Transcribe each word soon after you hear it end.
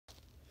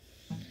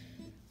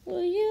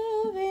Will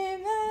you be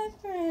my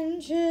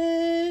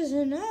branches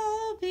and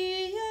I'll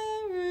be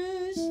your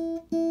roots?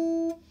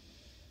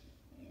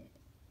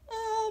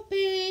 I'll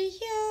be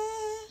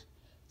your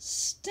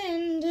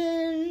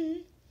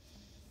standing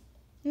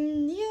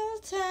and you'll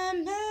tie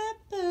my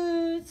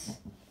boots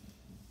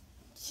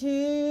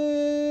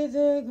to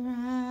the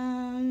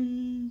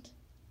ground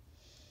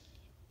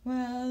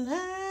while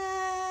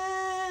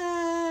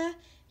I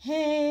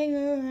hang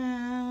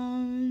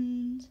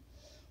around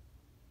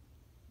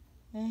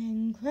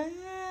and cry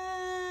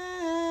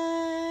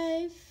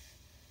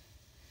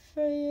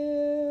for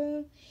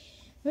you.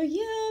 Will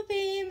you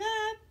be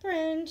my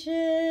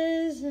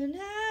branches and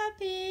I'll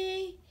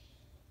be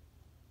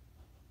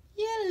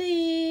your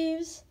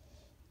leaves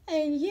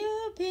and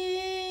you'll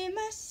be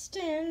my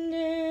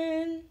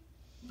standing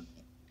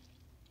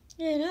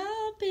and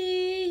I'll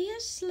be your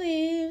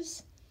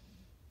sleeves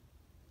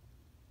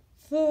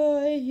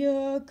for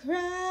your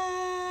crying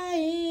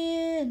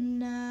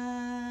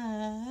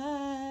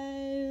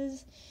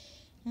eyes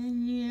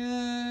and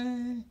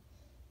your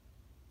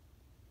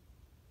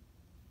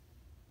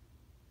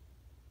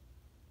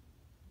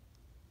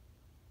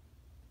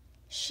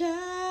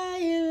shy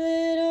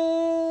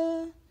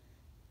little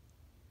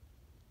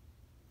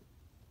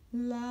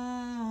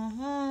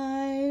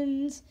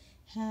lines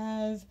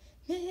have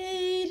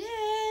made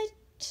it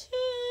to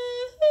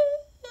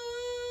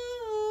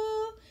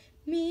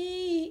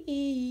me.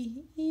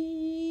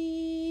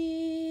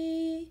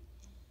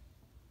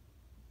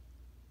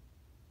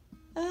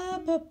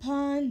 Up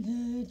upon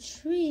the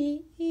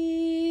tree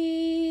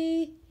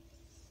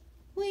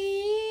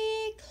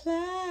we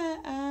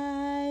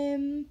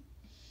climb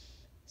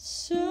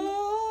so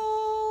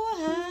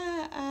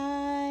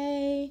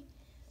high.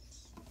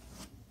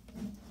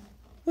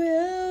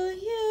 Will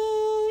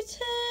you take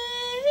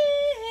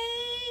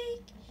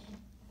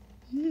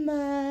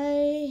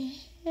my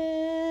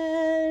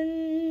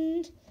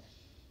hand?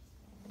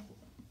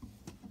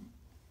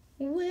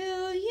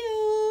 Will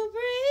you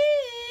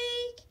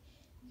break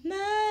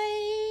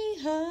my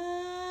heart?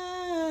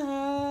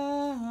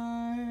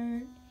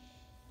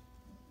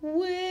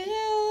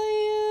 Will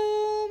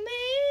you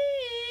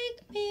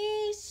make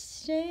me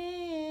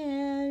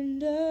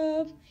stand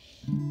up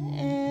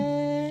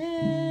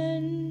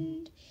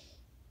and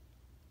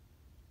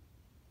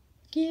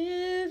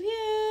give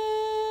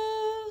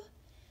you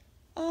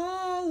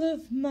all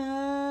of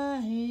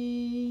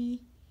my,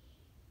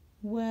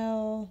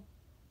 well,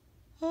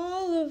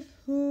 all of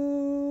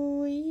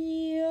who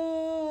we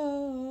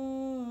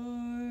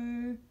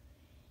are,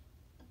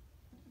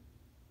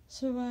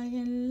 so I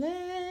can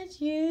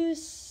let you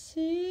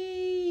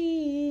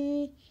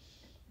see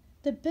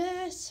the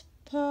best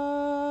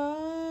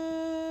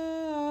part